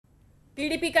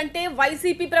TDP కంటే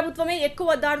YCP ప్రభుత్వమే ఎక్కువ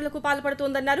దాడులకు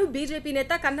పాల్పడుతోందన్నారు బీజేపీ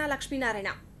నేత కన్నా లక్ష్మి నారాయణ.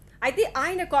 అయితే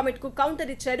ఆయన కామెంట్ కు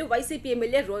కౌంటర్ ఇచ్చారు వైసీపీ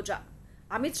ఎమ్మెల్యే రోజా.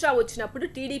 అమిత్ షా వచ్చినప్పుడు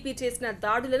టీడీపీ చేసిన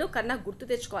దాడులను కన్నా గుర్తు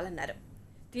తెచ్చుకోవాలన్నారు.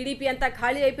 టీడీపీ అంతా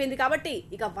ఖాళీ అయిపోయింది కాబట్టి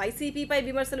ఇక వైసీపీపై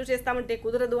విమర్శలు చేస్తామంటే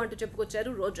కుదరదు అంటూ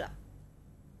చెప్పుకొచ్చారు రోజా.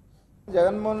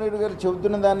 జగన్మోహన్ రెడ్డి గారు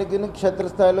చెబుతున్న దానికి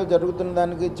క్షేత్రస్థాయిలో జరుగుతున్న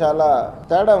దానికి చాలా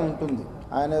తేడా ఉంటుంది.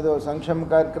 ఆయన ఏదో సంక్షేమ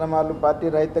కార్యక్రమాలు పార్టీ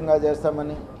రహితంగా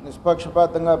చేస్తామని,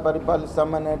 నిష్పక్షపాతంగా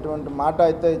పరిపాలిస్తామనేటువంటి మాట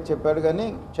అయితే చెప్పాడు, కానీ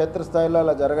క్షేత్రస్థాయిలో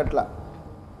అలా జరగట్లా.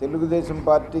 తెలుగుదేశం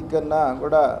పార్టీ కన్నా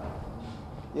కూడా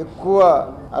ఎక్కువ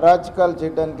అరాచకాలు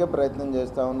చేయడానికే ప్రయత్నం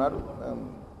చేస్తూ ఉన్నారు.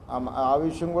 ఆ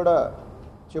విషయం కూడా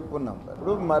చెప్పున్నాం.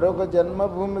 ఇప్పుడు మరొక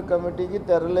జన్మభూమి కమిటీకి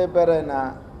తెరలేపారు ఆయన,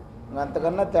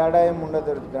 అంతకన్నా తేడా ఏమి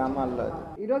ఉండదు గ్రామాల్లో.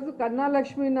 ఈరోజు కన్నా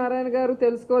లక్ష్మీ నారాయణ గారు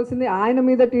తెలుసుకోవాల్సింది ఆయన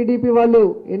మీద టీడీపీ వాళ్ళు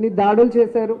ఎన్ని దాడులు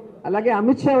చేశారు, అలాగే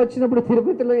అమిత్ షా వచ్చినప్పుడు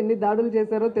తిరుపతిలో ఎన్ని దాడులు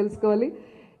చేశారో తెలుసుకోవాలి.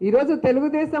 ఈరోజు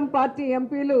తెలుగుదేశం పార్టీ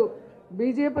ఎంపీలు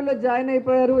బీజేపీలో జాయిన్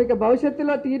అయిపోయారు. ఇక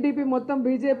భవిష్యత్తులో టీడీపీ మొత్తం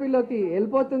బీజేపీలోకి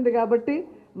వెళ్ళిపోతుంది కాబట్టి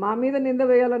మా మీద నింద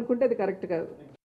వేయాలనుకుంటే అది కరెక్ట్ కాదు.